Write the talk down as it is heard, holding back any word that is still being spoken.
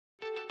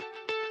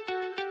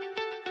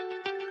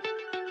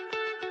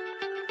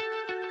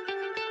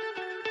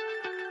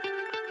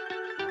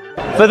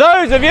For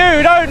those of you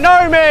who don't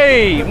know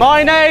me,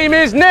 my name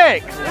is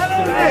Nick.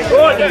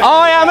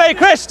 I am a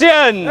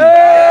Christian.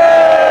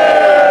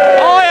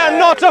 I am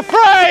not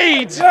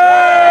afraid.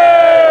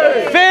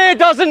 Fear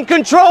doesn't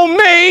control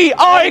me,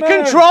 I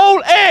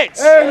control it.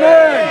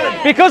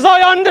 Because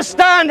I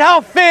understand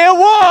how fear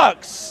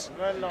works.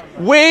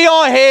 We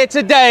are here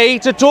today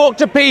to talk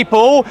to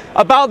people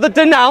about the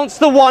Denounce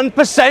the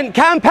 1%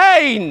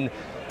 campaign.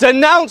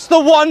 Denounce the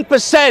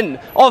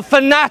 1% of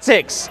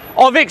fanatics,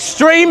 of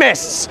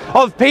extremists,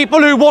 of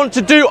people who want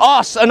to do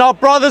us and our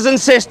brothers and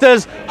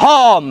sisters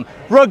harm,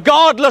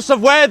 regardless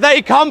of where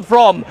they come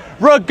from,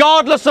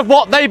 regardless of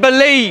what they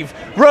believe,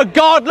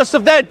 regardless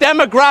of their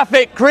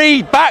demographic,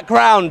 creed,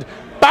 background,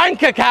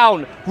 bank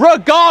account,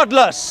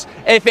 regardless.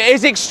 If it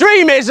is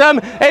extremism,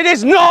 it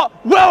is not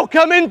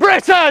welcome in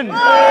Britain.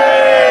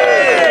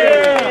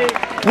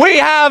 We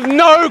have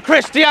no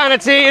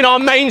Christianity in our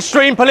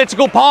mainstream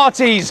political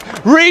parties.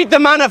 Read the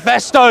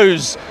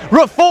manifestos.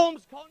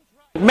 Reform's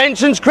contract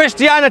mentions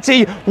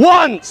Christianity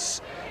once.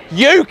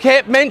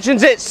 UKIP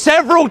mentions it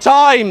several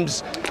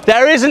times.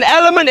 There is an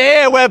element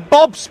here where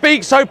Bob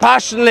speaks so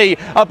passionately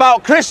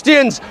about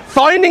Christians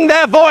finding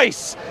their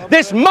voice.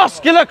 This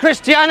muscular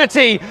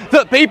Christianity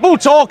that people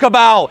talk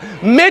about,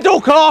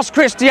 middle-class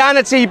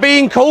Christianity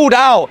being called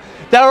out.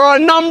 There are a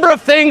number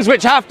of things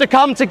which have to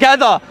come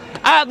together.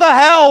 At the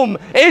helm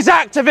is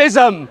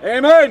activism.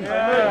 Amen.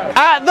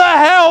 At the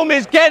helm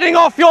is getting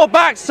off your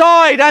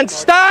backside and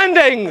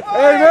standing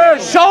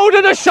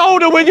shoulder to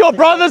shoulder with your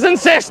brothers and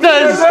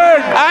sisters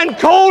and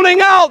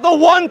calling out the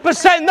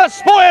 1% that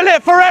spoil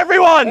it for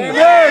everyone.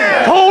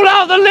 Call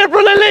out the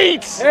liberal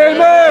elites.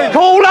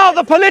 Call out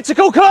the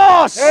political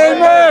class.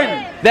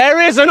 There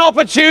is an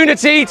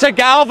opportunity to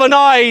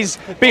galvanise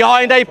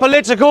behind a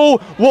political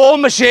war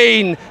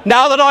machine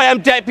now that I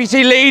am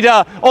deputy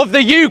leader of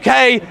the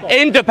UK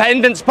Independence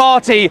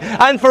Party.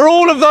 And for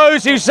all of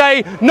those who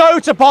say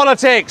no to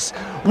politics,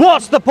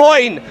 what's the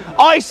point?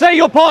 I say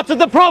you're part of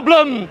the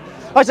problem.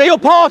 I say you're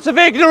part of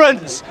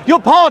ignorance.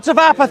 You're part of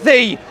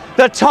apathy.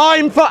 The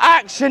time for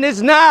action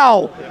is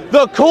now.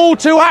 The call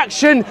to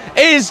action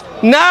is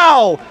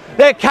now.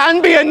 There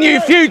can be a new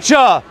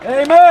future.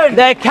 Amen.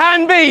 There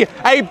can be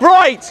a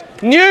bright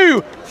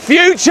new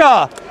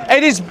future.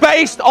 It is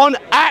based on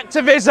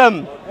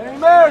activism.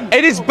 Amen.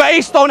 It is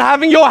based on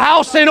having your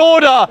house in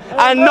order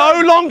and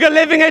no longer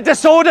living a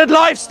disordered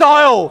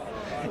lifestyle.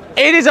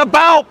 It is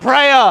about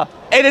prayer.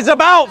 It is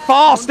about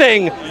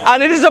fasting.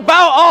 And it is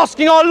about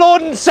asking our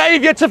Lord and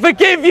Saviour to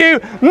forgive you,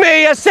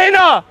 me, a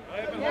sinner.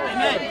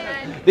 Amen.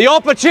 The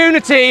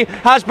opportunity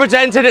has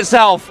presented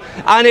itself,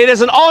 and it is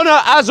an honour,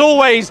 as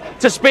always,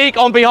 to speak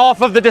on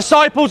behalf of the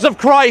Disciples of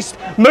Christ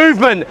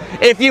movement.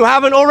 If you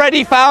haven't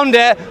already found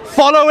it,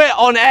 follow it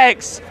on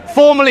X,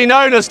 formerly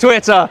known as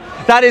Twitter.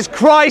 That is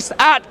Christ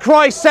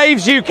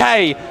Saves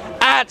UK,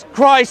 at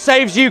Christ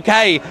Saves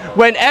UK.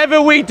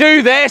 Whenever we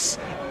do this,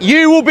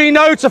 you will be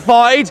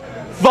notified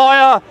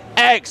via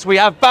X. We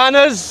have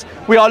banners.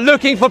 We are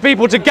looking for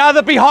people to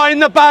gather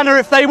behind the banner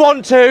if they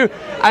want to,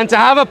 and to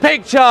have a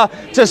picture,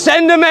 to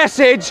send a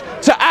message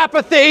to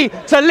apathy,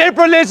 to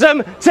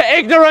liberalism, to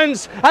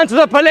ignorance, and to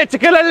the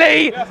political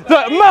elite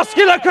that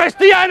muscular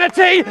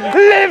Christianity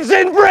lives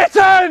in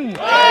Britain!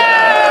 Christ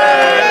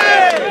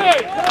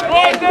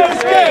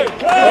is king!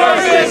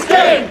 Christ is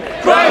king!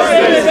 Christ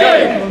is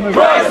king!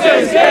 Christ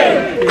is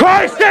king!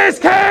 Christ is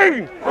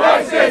king!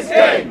 Christ is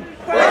king!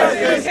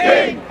 Christ is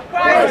king!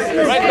 Christ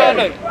is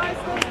king!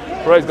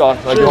 Praise God.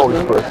 Thank you, Holy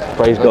Spirit.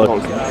 Praise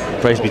God.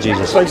 Praise be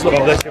Jesus.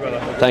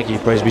 Thank you.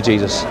 Praise be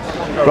Jesus.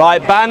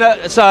 Right,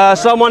 banner.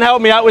 Someone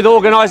help me out with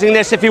organising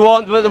this if you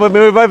want. We'll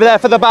move over there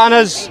for the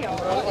banners.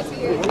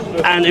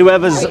 And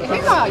whoever's.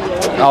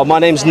 Oh, my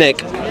name's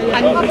Nick.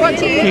 And what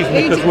do you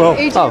do? As well.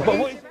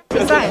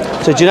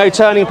 So do you know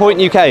Turning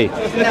Point UK?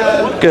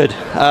 No. Good.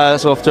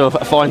 That's off to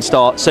a fine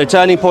start. So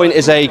Turning Point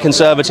is a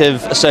conservative,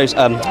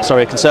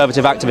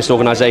 conservative activist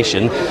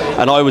organisation,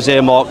 and I was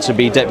earmarked to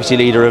be deputy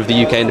leader of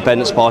the UK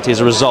Independence Party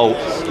as a result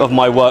of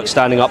my work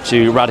standing up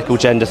to radical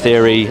gender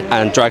theory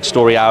and Drag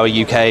Story Hour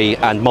UK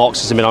and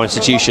Marxism in our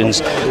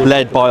institutions,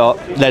 led by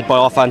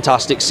our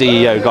fantastic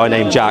CEO, a guy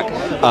named Jack.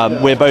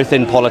 We're both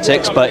in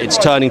politics, but it's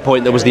Turning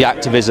Point that was the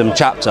activism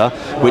chapter,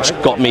 which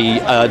got me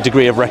a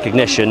degree of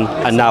recognition,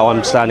 and now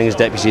I'm standing as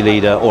deputy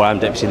leader, or I'm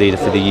deputy leader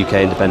for the UK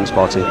Independence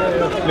Party.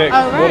 Nick,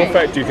 what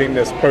effect do you think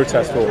this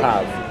protest will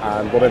have,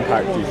 and what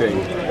impact do you think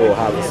it will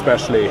have,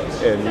 especially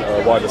in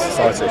wider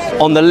society?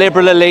 On the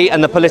liberal elite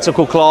and the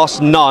political class,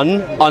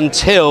 none,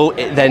 until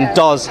it then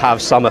does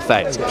have some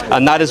effect.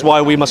 And that is why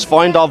we must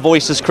find our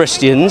voice as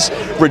Christians,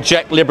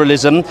 reject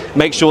liberalism,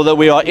 make sure that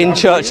we are in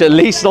church at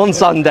least on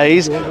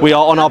Sundays, we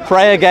are on our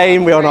prayer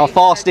game, we are on our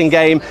fasting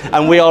game,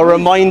 and we are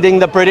reminding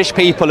the British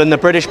people and the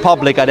British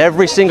public at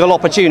every single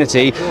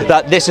opportunity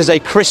that this is a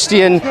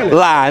Christian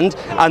land,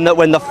 and that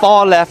when the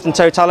far left and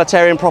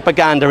totalitarian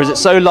propaganda, as it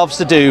so loves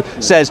to do,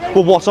 says,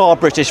 well, what are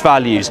British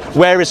values?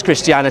 Where is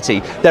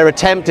Christianity? Their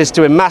attempt is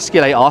to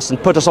emasculate us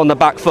and put us on the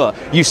back foot.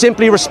 You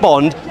simply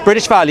respond,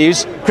 British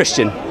values,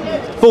 Christian.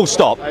 Full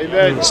stop.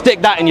 Amen.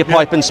 Stick that in your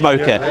pipe and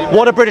smoke it.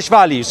 What are British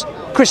values?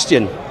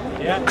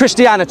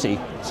 Christianity.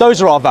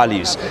 Those are our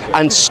values.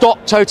 And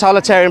stop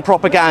totalitarian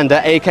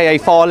propaganda, aka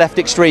far left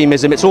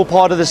extremism. It's all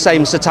part of the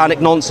same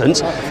satanic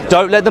nonsense.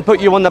 Don't let them put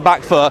you on the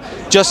back foot.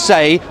 Just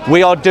say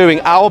we are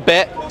doing our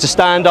bit to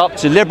stand up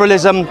to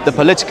liberalism, the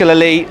political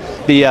elite,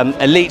 the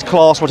elite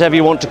class, whatever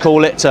you want to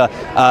call it, to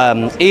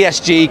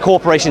ESG,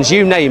 corporations,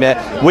 you name it.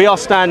 We are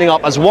standing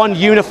up as one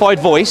unified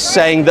voice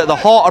saying that the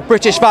heart of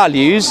British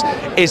values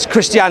is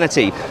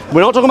Christianity.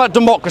 We're not talking about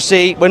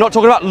democracy, we're not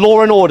talking about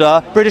law and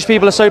order. British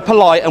people are so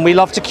polite and we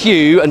love to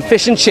queue and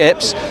fish and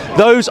chips.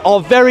 Those are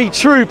very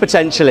true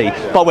potentially,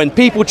 but when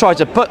people try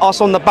to put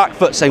us on the back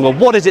foot saying, well,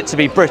 what is it to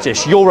be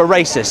British? You're a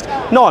racist.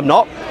 No, I'm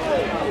not.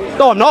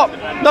 No, I'm not.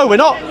 No, we're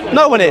not.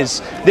 No one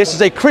is. This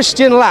is a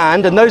Christian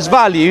land and those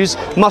values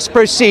must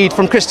proceed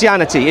from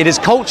Christianity. It is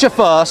culture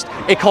first,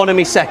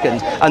 economy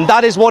second, and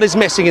that is what is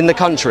missing in the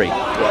country.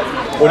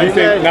 What do you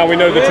think, now we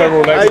know the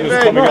general election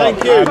is coming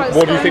up, and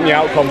what do you think the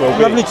outcome will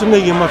be? Lovely to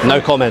meet you, my friend. No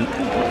comment.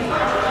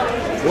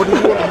 What do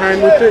you want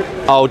hand with it?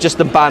 Oh, just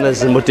the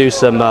banners, and we'll do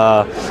some,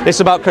 it's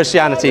about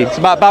Christianity. It's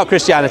about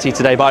Christianity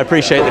today, but I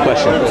appreciate the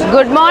question.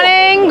 Good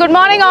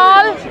morning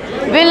all.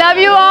 We love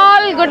you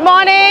all. Good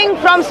morning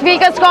from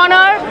Speaker's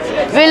Corner.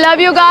 We love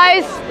you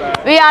guys.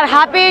 We are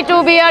happy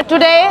to be here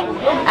today.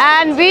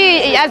 And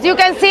we, as you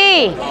can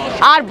see,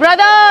 our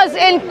brothers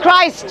in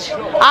Christ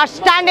are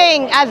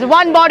standing as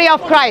one body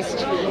of Christ.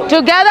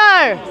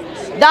 Together,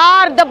 they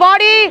are the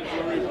body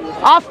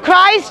of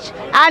Christ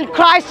and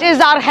Christ is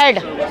our head.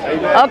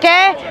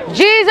 Okay?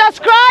 Jesus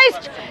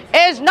Christ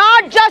is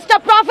not just a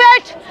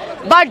prophet,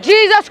 but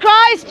Jesus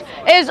Christ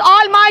is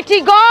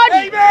Almighty God,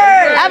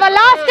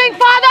 Everlasting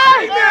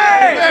Father,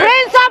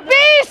 Prince of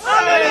Peace,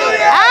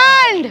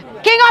 and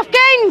King of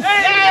Kings,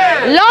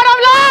 Lord of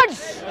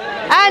Lords,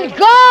 and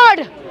God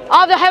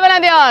of the heaven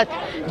and the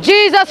earth.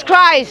 Jesus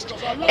Christ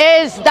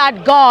is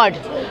that God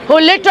who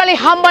literally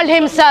humbled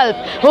himself,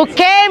 who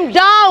came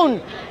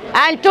down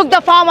and took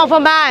the form of a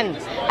man,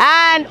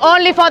 and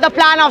only for the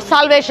plan of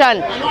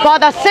salvation, for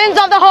the sins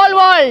of the whole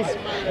world,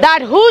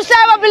 that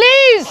whosoever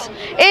believes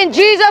in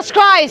Jesus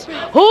Christ,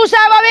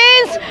 whosoever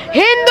means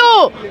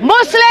Hindu,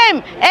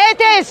 Muslim,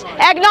 atheist,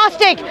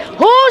 agnostic,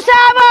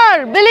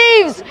 whosoever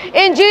believes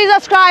in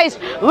Jesus Christ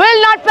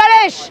will not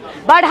perish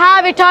but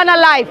have eternal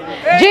life.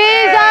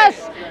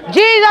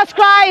 Jesus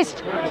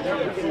Christ,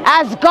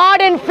 as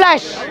God in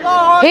flesh,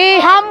 he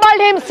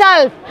humbled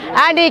himself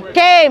and he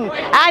came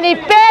and he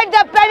paid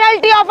the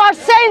penalty of our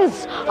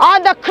sins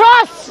on the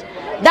cross,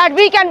 that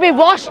we can be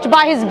washed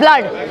by his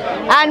blood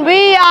and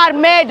we are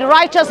made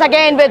righteous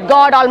again with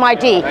God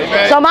Almighty.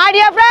 Amen. So my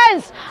dear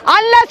friends,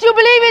 unless you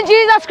believe in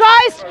Jesus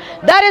Christ,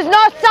 there is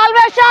no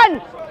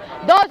salvation.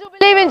 Those who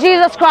believe in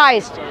Jesus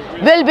Christ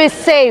will be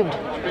saved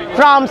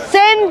from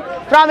sin,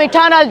 from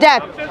eternal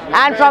death,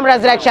 and from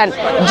resurrection.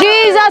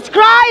 Jesus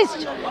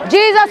Christ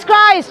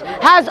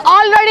has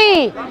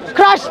already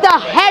crushed the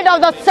head of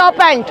the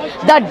serpent,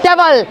 the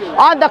devil,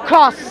 on the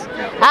cross.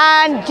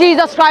 And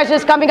Jesus Christ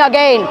is coming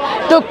again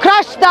to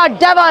crush the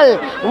devil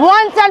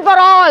once and for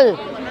all.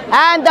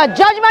 And the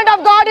judgment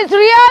of God is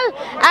real,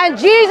 and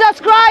Jesus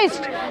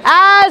Christ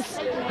as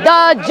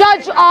the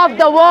judge of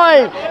the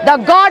world, the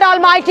God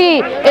Almighty,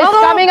 is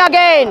coming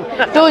again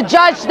to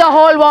judge the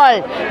whole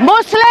world.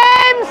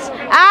 Muslims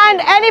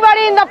and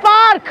anybody in the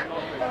park,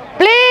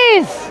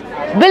 please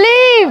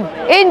believe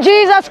in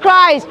Jesus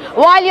Christ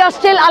while you're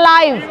still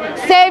alive.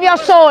 Save your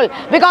soul,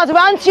 because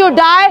once you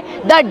die,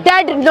 the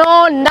dead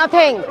know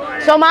nothing.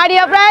 So my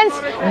dear friends,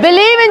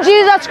 believe in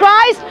Jesus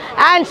Christ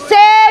and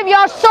save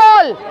your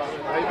soul.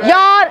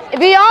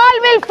 We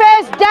all will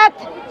face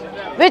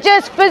death, which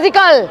is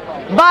physical,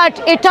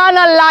 but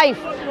eternal life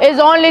is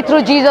only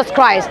through Jesus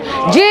Christ.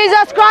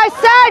 Jesus Christ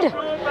said,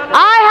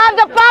 I have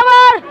the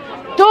power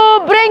to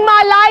bring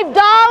my life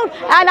down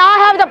and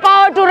I have the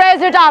power to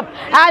raise it up.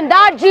 And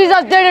that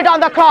Jesus did it on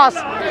the cross.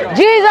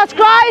 Jesus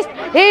Christ,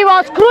 he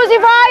was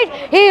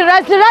crucified, he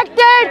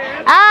resurrected,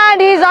 and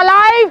he's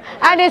alive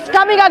and is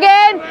coming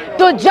again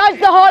to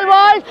judge the whole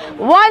world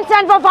once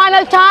and for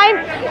final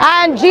time.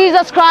 And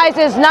Jesus Christ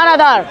is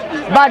none other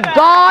but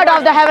God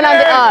of the heaven and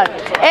the earth.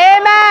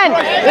 Amen.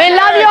 We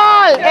love you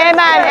all.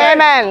 Amen.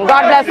 Amen.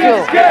 God bless you.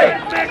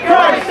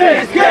 Christ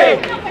is King!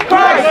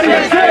 Christ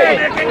is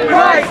King!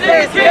 Christ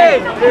is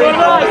King!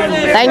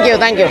 Thank you.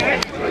 Thank you.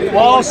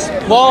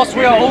 Whilst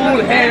we are all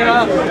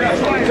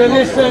here to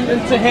listen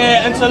and to hear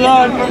and to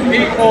learn from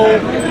people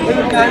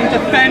and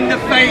defend the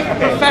faith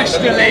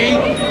professionally,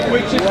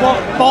 which is what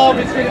Bob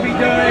is going to be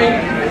doing,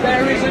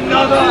 there is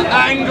another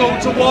angle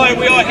to why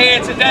we are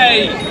here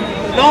today.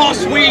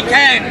 Last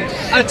weekend,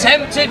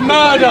 attempted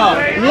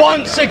murder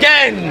once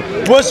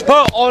again was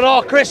put on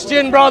our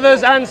Christian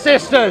brothers and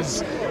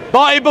sisters.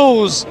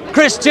 Bibles,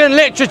 Christian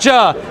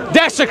literature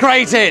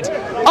desecrated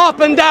up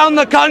and down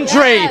the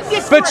country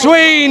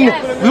between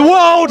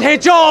World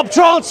Hijab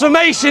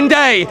Transformation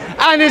Day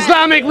and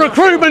Islamic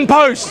recruitment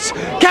posts.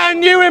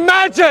 Can you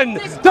imagine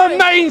the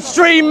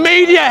mainstream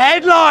media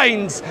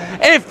headlines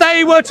if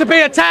they were to be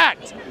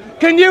attacked?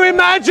 Can you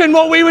imagine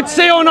what we would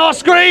see on our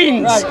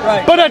screens?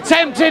 But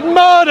attempted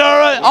murder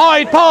at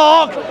Hyde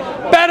Park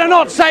Better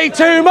not say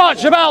too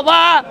much about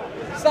that.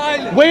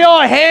 We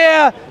are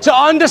here to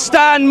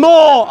understand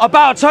more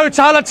about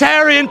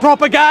totalitarian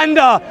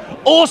propaganda,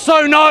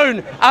 also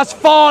known as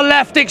far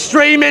left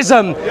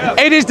extremism.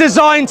 It is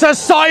designed to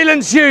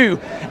silence you.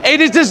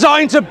 It is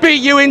designed to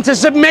beat you into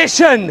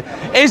submission.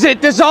 Is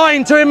it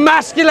designed to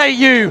emasculate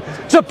you,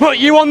 to put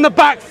you on the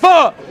back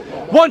foot?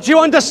 Once you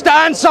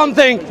understand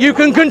something, you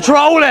can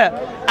control it.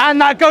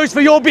 And that goes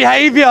for your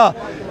behavior.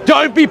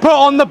 Don't be put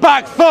on the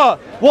back foot.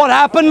 What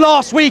happened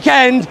last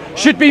weekend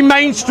should be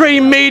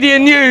mainstream media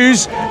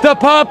news. The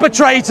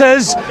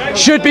perpetrators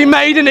should be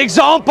made an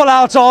example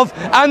out of,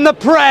 and the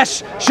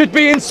press should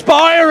be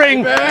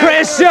inspiring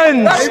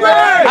Christians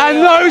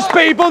and those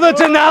people that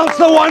denounce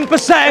the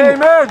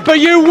 1%. But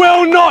you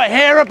will not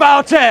hear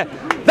about it.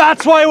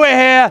 That's why we're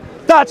here.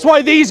 That's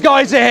why these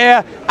guys are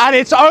here, and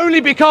it's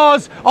only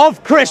because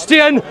of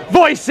Christian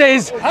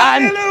voices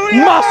and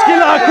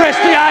muscular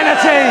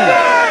Christianity.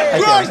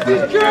 Christ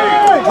is king!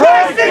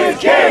 Christ is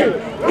king!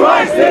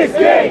 Christ is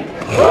king!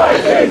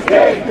 Christ is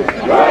king!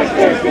 Christ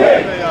is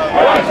king!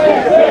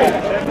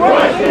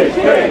 Christ is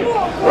king!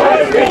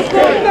 Christ is king!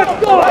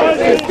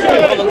 Christ is king! Christ is king!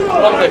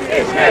 Christ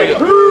is king!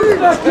 Who's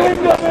the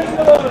kingdom in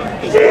the world?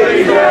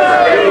 Jesus!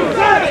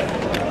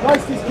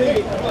 Christ is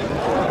king!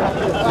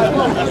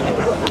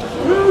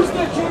 Who's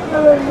the king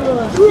of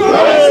England?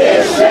 Christ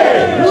is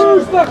king!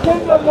 Who's the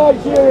king of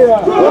Nigeria?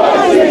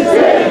 Christ is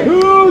king!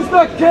 Who's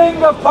the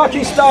king of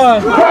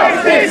Pakistan?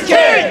 Christ is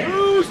king!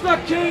 Who's the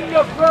king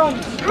of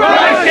France?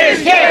 Christ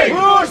is king!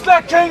 Who's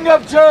the king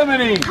of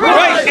Germany?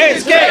 Christ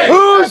is king!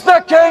 Who's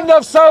the king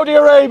of Saudi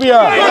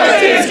Arabia?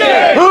 Christ is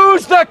king!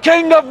 Who's the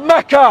king of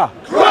Mecca?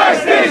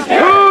 Christ is king!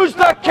 Who's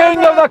the king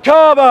of the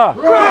Kaaba?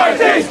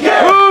 Christ is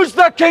king! Who's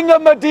the king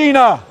of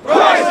Medina?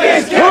 Christ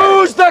is king!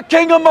 Who's the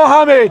king of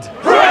Muhammad?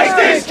 Christ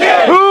is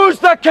king! Who's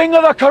the king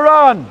of the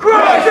Quran?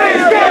 Christ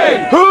is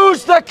king!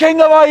 Who's the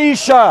king of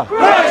Aisha?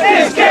 Christ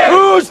is king!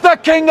 Who's the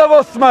king of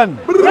Uthman?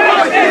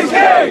 Christ is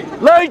king!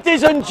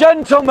 Ladies and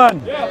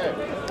gentlemen,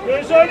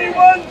 there's only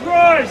one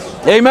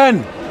Christ.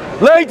 Amen.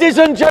 Ladies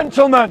and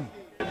gentlemen,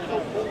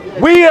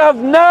 we have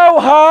now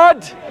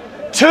had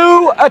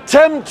 2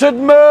 attempted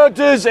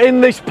murders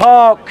in this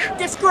park.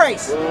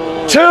 Disgrace.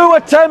 2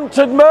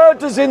 attempted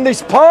murders in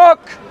this park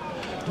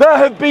that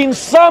have been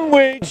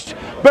sandwiched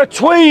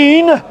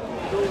between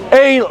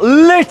a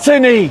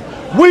litany,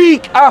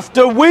 week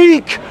after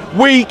week,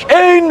 week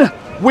in,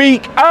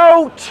 week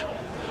out,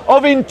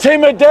 of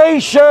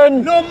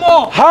intimidation,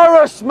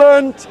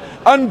 harassment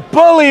and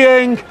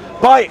bullying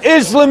by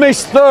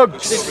Islamist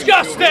thugs.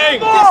 Disgusting!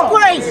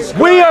 Disgrace.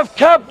 We have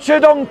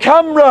captured on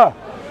camera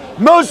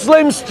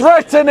Muslims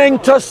threatening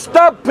to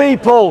stab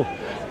people,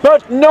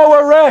 but no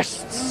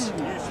arrests.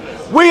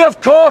 We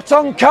have caught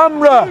on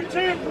camera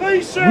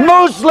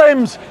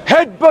Muslims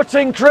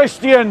headbutting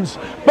Christians,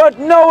 but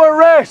no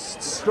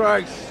arrests.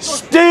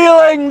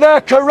 Stealing their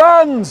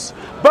Qurans,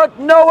 but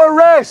no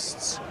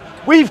arrests.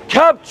 We've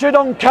captured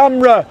on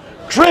camera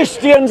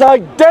Christians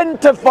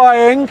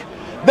identifying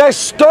their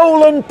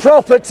stolen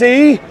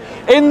property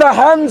in the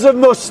hands of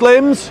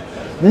Muslims,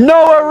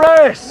 no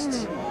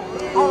arrests.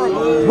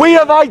 We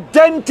have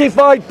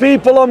identified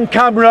people on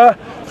camera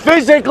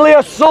physically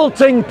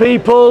assaulting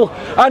people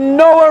and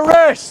no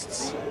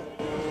arrests.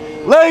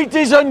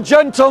 Ladies and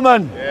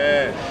gentlemen,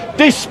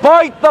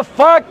 despite the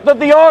fact that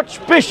the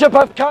Archbishop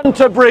of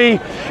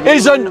Canterbury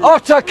is an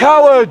utter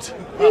coward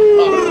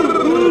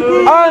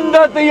and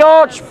that the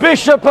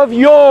Archbishop of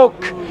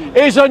York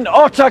is an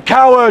utter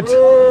coward,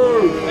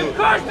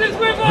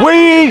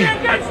 we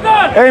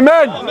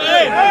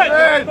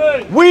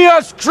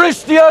as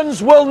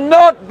Christians will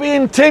not be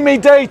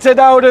intimidated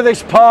out of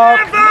this park.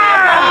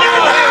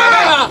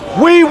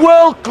 We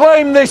will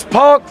claim this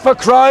park for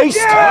Christ,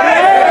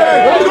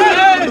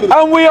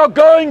 and we are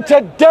going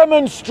to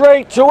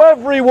demonstrate to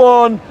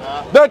everyone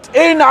that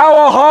in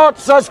our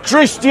hearts as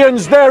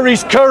Christians there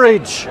is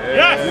courage.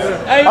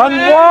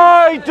 And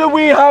why do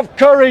we have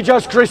courage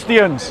as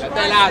Christians?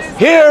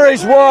 Here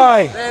is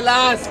why.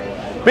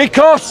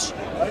 Because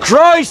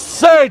Christ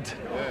said,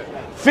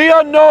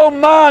 "Fear no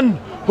man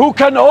who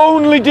can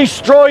only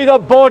destroy the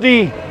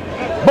body,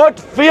 but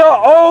fear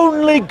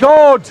only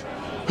God,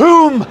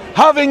 whom,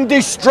 having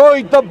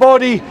destroyed the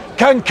body,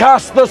 can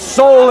cast the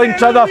soul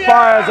into the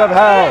fires of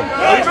hell."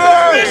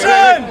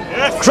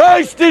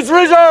 Christ is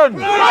risen!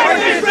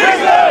 Christ is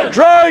risen!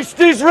 Christ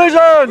is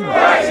risen!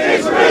 Christ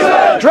is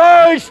risen!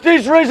 Christ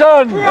is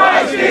risen!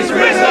 Christ is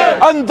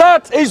risen! And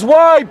that is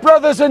why,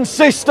 brothers and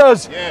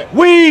sisters,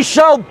 we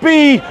shall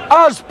be,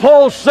 as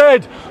Paul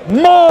said,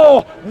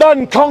 more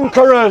than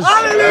conquerors.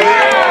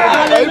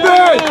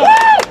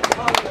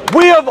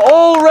 We have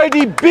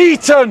already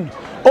beaten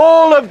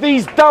all of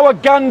these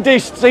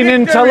Dawagandists in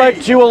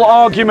intellectual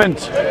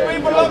argument.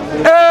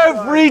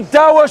 Every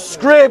Dawa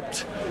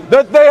script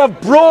that they have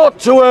brought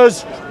to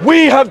us,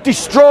 we have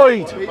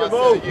destroyed.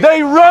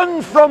 They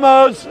run from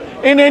us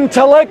in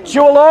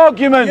intellectual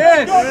argument.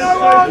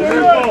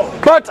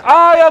 But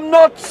I am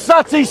not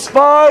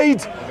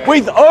satisfied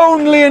with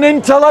only an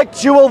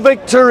intellectual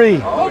victory.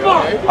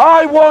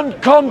 I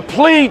want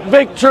complete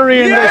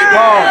victory in this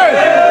park.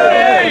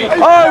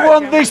 I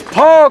want this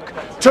park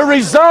to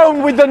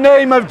resound with the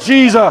name of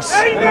Jesus,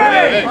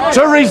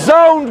 to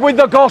resound with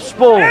the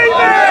gospel,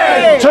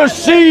 to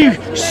see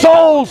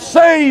souls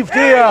saved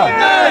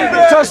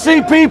here, to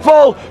see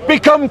people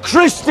become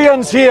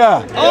Christians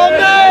here.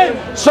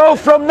 So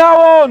from now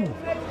on,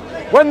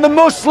 when the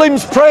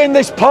Muslims pray in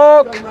this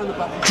park,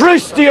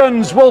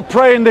 Christians will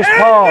pray in this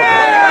park.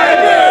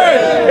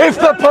 If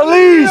the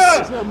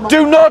police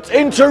do not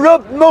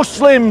interrupt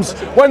Muslims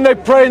when they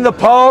pray in the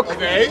park,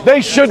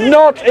 they should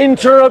not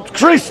interrupt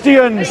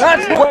Christians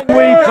when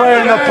we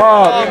pray in the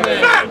park.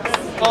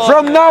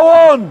 From now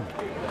on,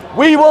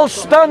 we will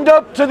stand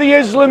up to the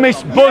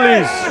Islamist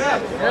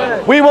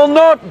bullies. We will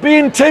not be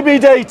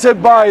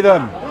intimidated by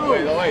them.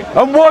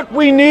 And what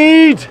we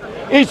need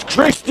is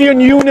Christian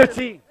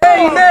unity.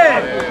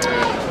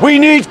 Amen. We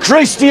need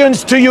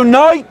Christians to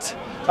unite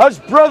as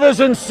brothers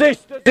and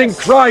sisters in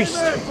Christ.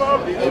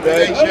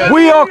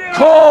 We are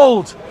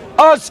called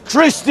as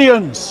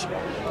Christians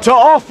to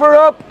offer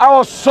up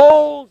our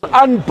souls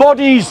and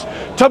bodies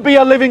to be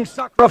a living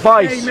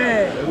sacrifice.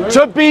 Amen.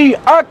 To be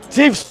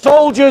active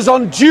soldiers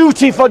on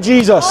duty for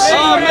Jesus.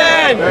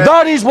 Amen.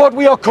 That is what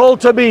we are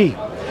called to be.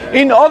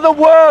 In other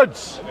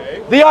words,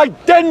 the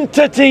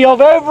identity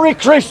of every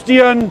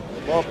Christian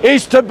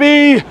is to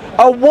be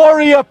a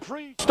warrior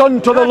priest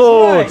unto the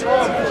Lord.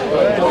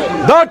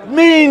 That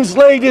means,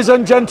 ladies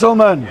and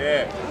gentlemen,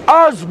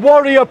 as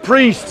warrior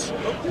priests,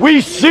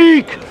 we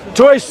seek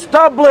to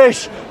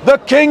establish the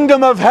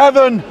kingdom of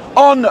heaven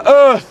on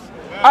earth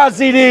as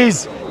it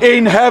is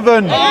in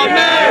heaven.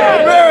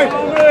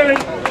 Amen.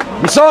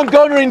 So I'm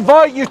going to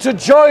invite you to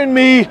join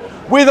me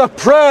with a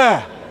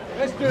prayer.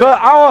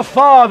 Our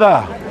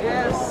Father.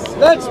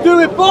 Let's do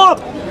it, Bob.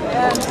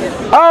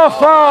 Our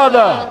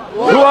Father,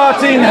 who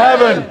art in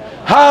heaven,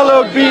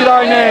 hallowed be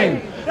thy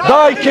name.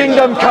 Thy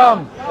kingdom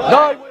come,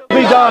 thy will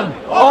be done,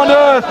 on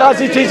earth as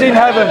it is in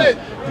heaven.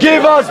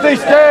 Give us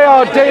this day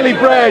our daily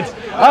bread,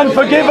 and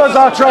forgive us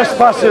our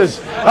trespasses,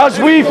 as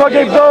we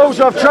forgive those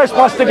who have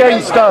trespassed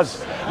against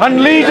us.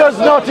 And lead us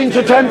not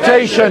into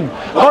temptation,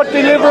 but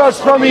deliver us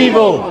from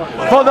evil.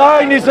 For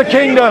thine is the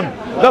kingdom,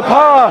 the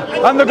power,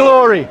 and the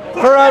glory,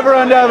 forever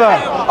and ever.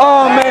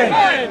 Amen.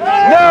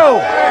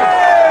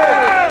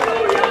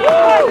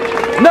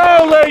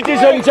 Now,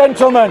 ladies and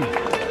gentlemen,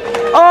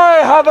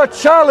 I have a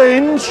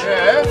challenge.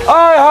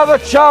 I have a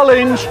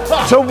challenge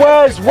to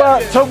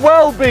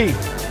Welby,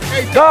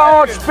 the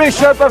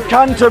Archbishop of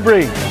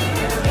Canterbury.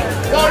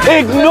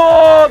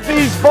 Ignore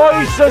these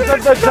voices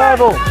of the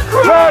devil.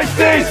 Christ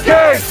is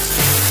King.